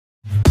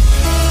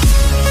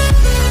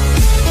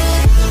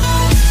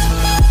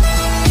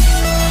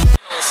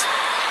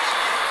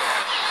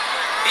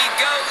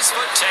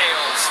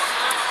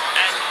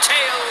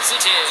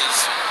Yes, it is.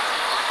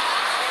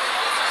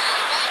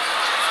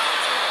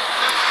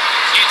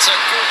 It's a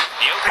good...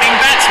 The opening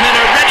batsmen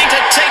are ready to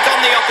take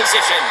on the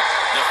opposition.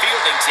 The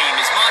fielding team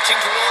is marching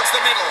towards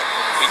the middle.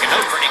 We can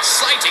hope for an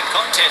exciting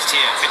contest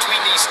here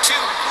between these two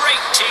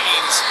great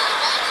teams.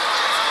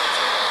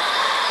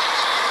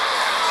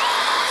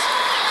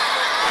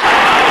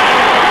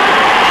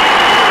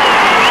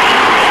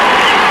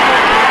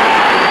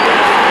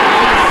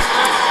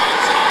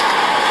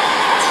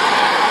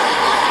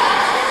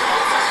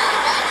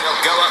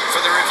 They'll go up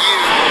for the review.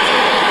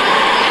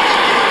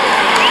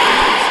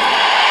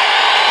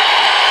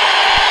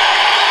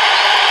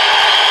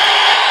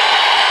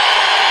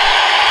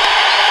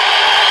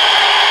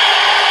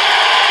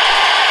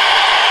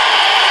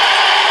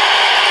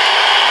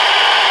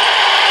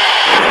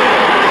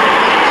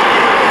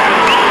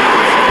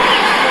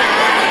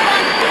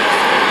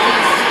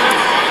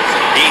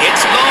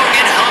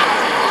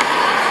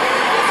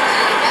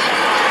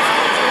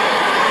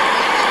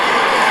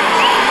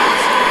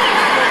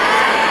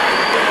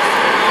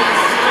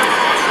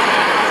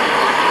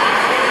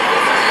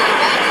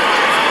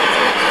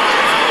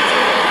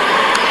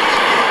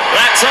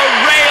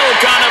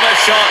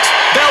 Shot,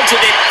 belted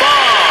it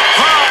far,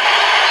 hard.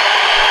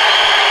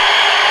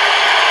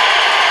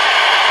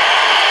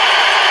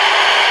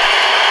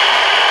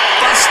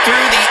 Bust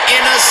through the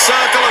inner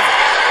circle of...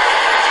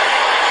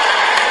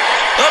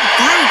 A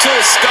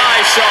brutal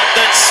sky shot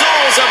that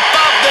soars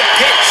above the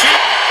pitch.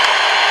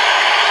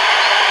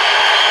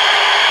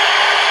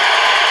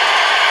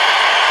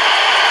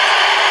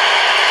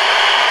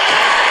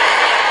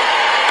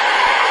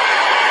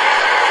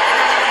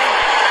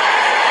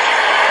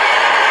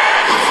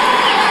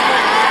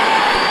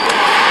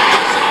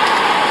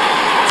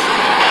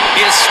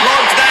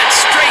 Slogged that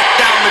straight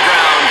down the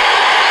ground.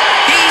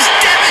 He's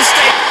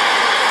devastated.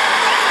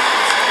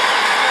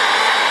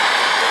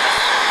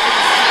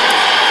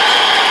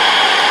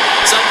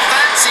 Some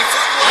fancy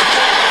footwork.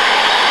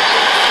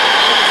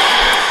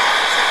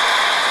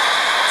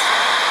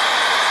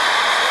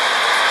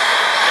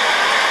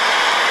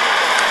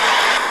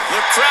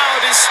 The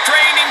crowd is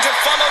straining to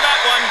follow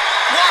that one.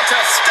 What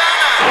a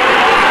stunner!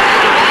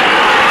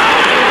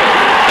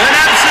 An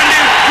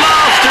absolute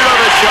blaster of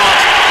a shot.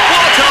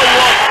 What a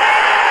walk!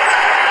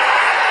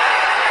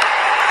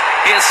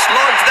 He has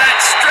slogged that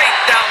straight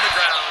down the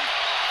ground.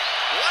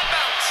 One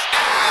bounce.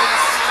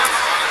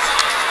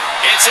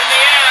 It's in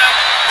the air.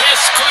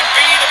 This could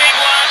be the big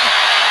one.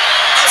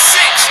 A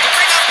six to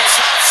bring up his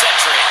half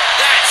century.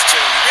 That's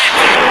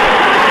terrific.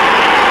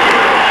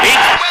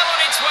 It's well on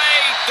its way.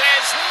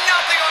 There's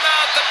nothing on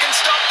earth that can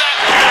stop that.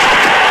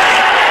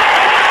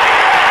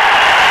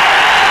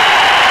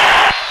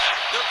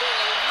 The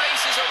ball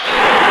races away.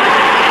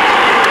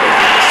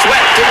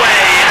 Swept away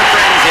in a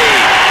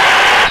frenzy.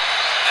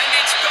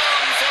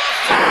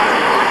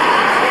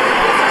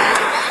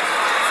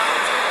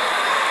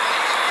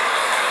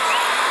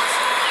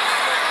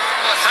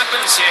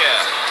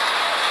 Here.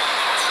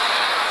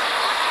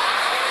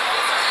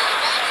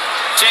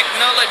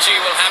 Technology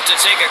will have to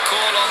take a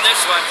call on this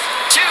one.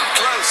 Too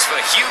close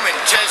for human,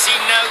 Jesse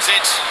knows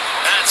it.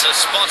 That's a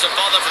spot of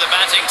bother for the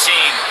batting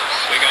team.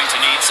 We're going to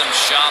need some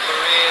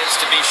sharper ears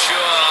to be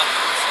sure.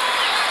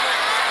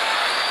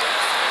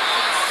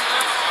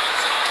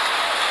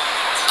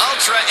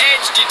 Ultra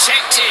edge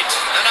detected.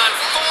 An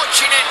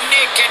unfortunate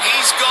nick and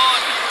he's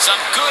gone. Some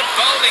good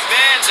bowling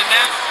there to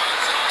now.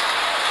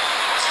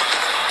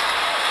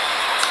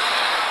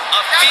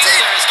 A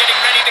fielder is getting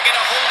ready to get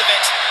a hold of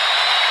it.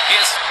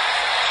 Here's...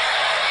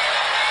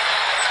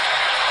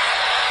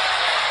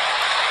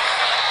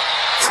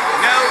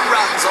 No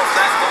runs off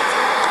that ball.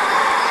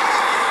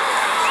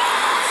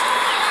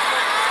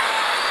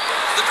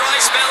 The dry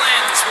spell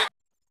ends with...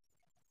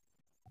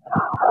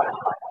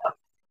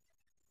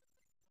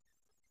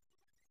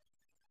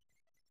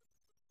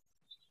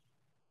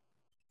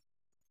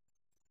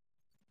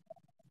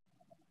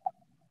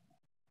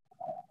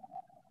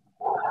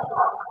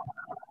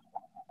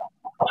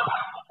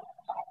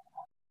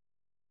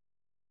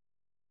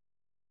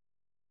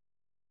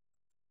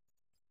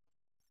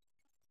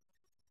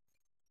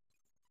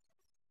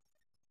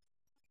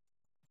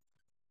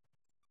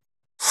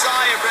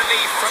 sigh of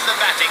relief from the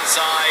batting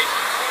side.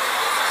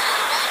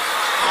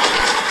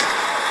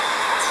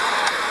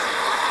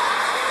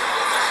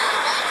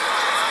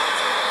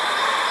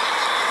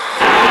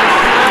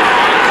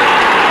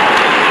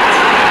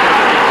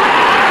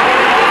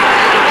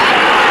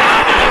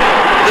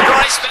 The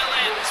dry spell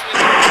ends with...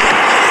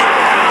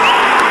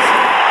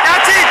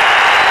 That's it!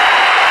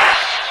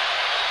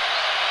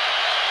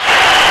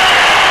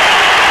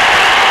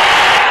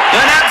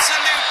 An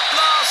absolute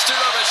blaster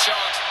of a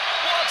shot.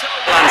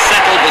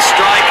 Unsettled the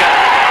striker.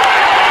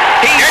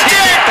 He's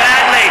hit it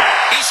badly.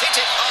 He's hit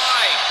it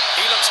high.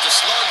 He looks to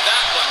slog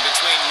that one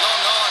between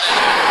long on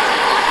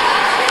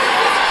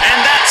and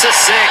that's a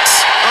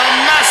six. A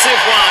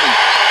massive one.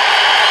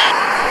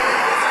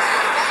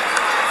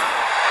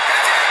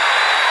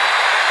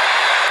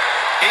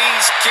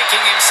 He's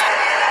kicking himself.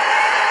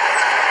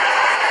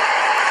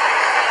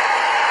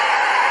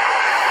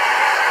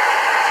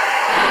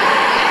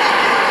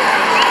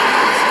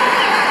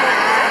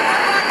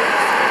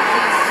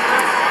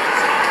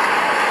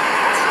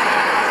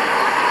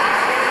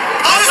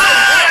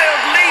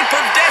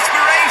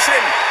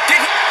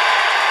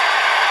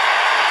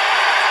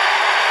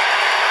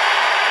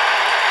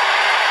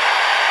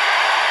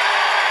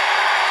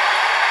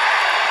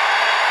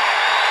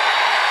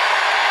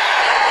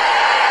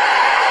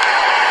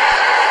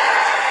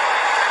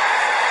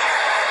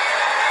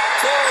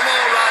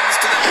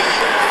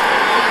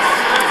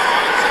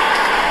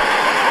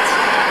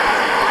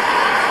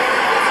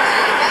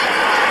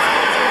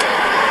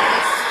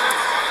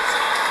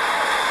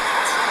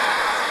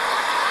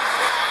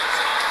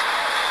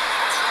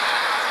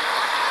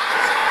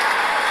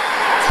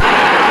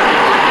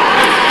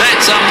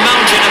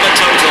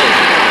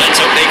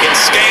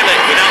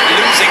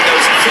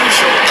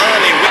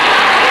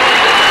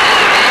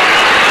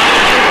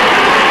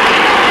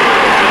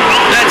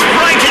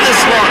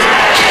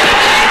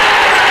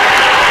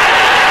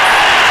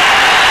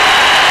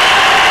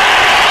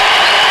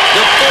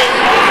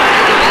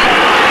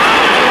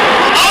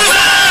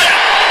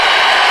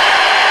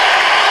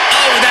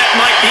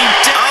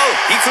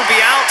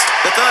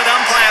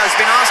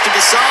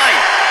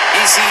 side.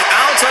 Is he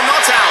out or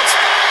not out?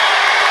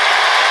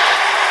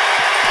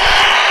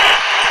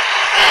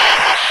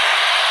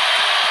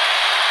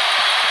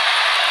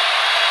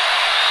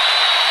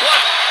 What?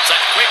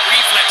 Such quick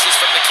reflexes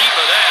from the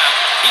keeper there.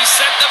 He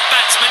sent the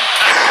batsman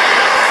back.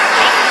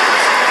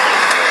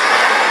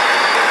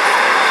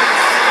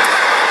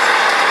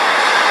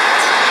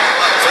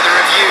 Up for the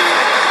review.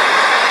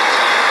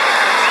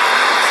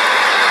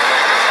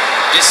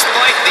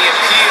 Despite the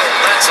appeal,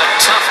 that's a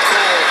tough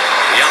call.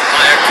 The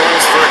umpire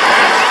calls for it.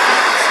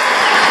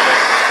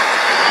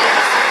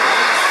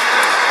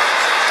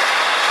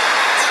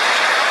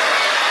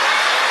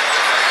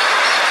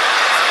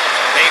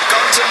 They've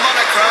gone to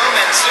monochrome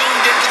and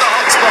zoomed into the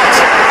hotspot.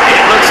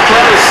 It looks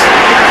close.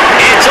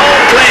 It's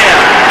all clear.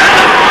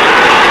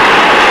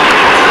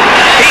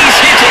 He's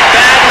hit it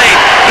badly.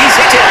 He's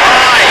hit it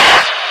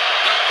high.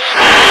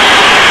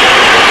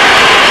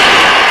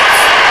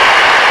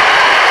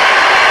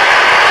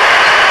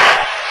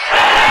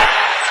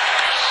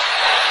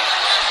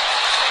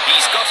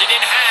 He's got it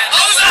in hand.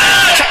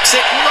 Chucks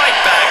it right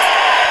back.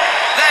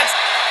 That's...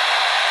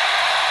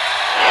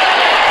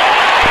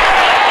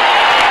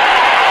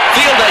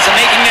 Fielders are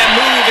making their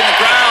move in the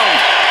ground.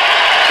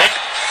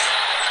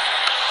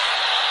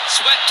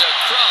 Swept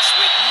across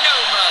with no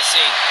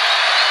mercy.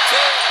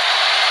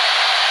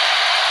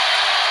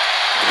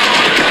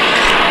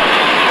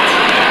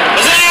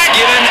 Was that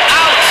given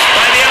out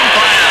by the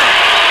umpire?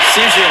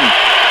 Decision.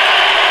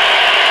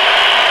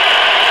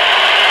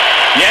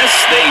 Yes,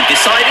 they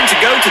decided to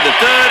go to the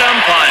third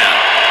umpire.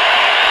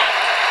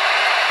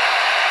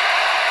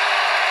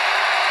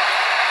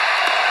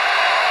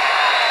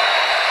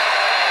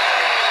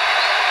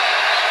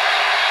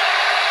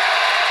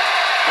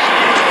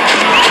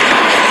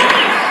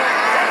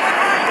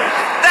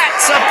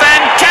 That's a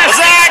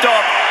fantastic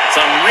stop.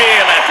 Some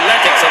real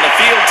athletics on the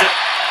field.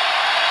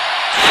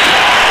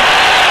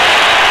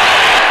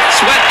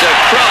 Swept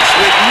across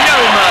with no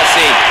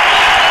mercy.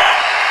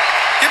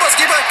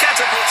 Skipper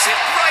catapults it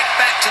right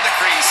back to the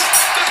crease.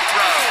 Good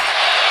throw.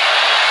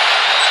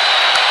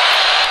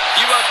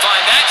 You won't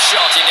find that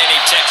shot in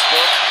any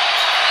textbook.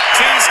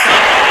 Two's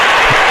come.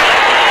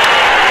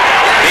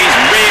 He's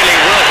really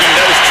working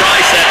those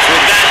triceps with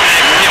that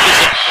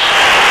magnificent...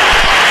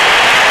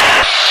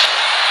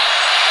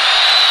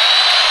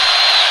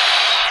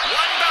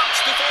 One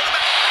bounce before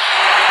the...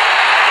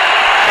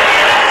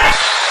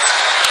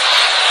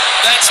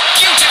 That's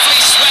beautifully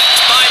swept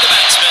by the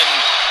batsman.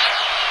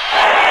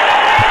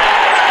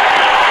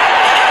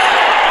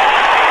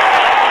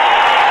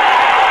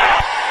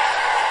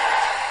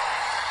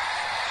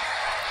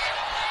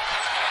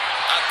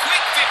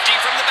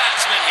 From the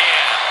batsman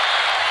here.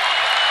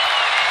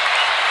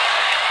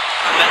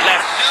 And that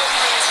left no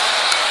risk.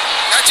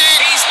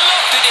 He's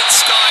lofted it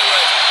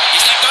skyward.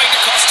 Is that going to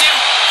cost him?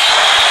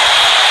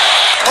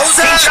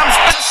 He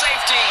jumps to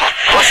safety.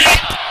 Was it?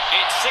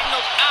 It's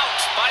signalled out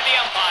by the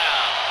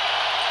umpire.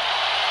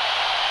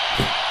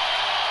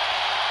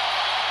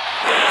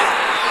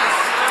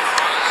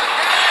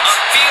 A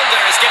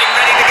fielder is getting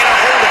ready to get a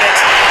hold of it.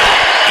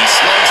 He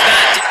slogs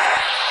that.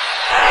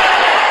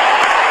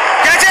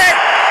 Get it!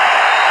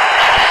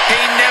 He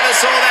never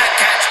saw that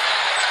catch.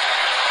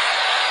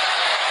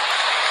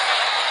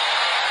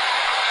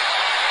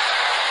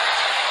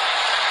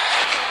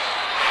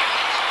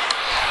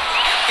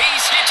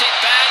 He's hit it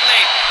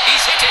badly.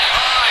 He's hit it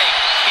high.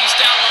 He's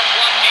down on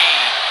one knee,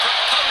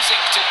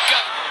 proposing to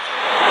go.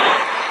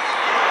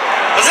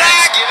 Was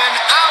that given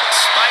out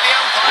by the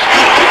umpire?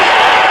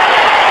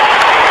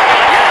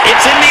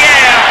 It's in the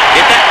air.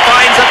 If that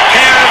finds a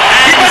pair of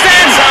hands,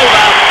 it's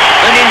over.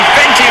 An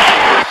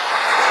inventive...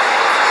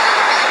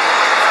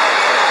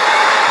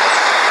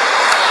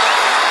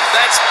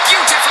 That's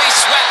beautifully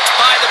swept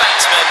by the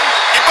batsman.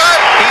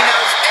 He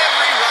knows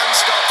every run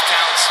stopped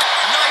counts.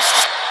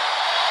 Nice.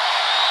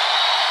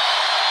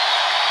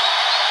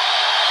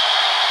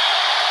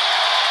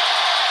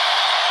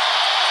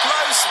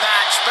 Close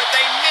match, but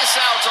they miss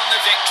out on the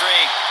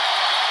victory.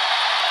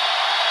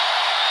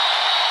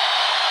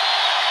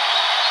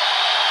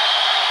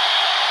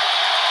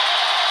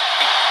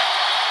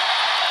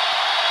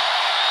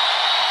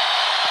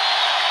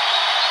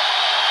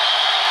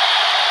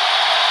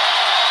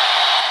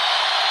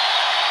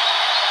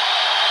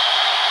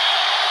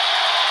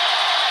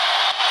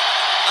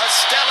 A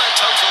stellar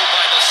total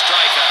by the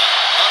striker.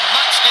 A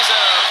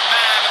much-deserved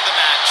man of the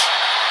match.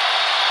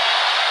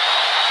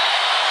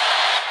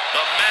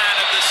 The man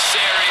of the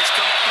series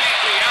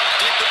completely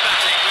outdid the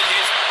batting with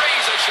his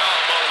razor-sharp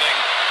bowling.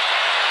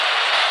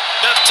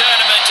 The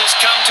tournament has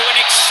come to an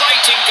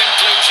exciting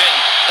conclusion.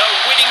 The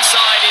winning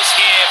side is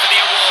here for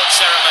the award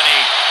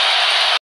ceremony.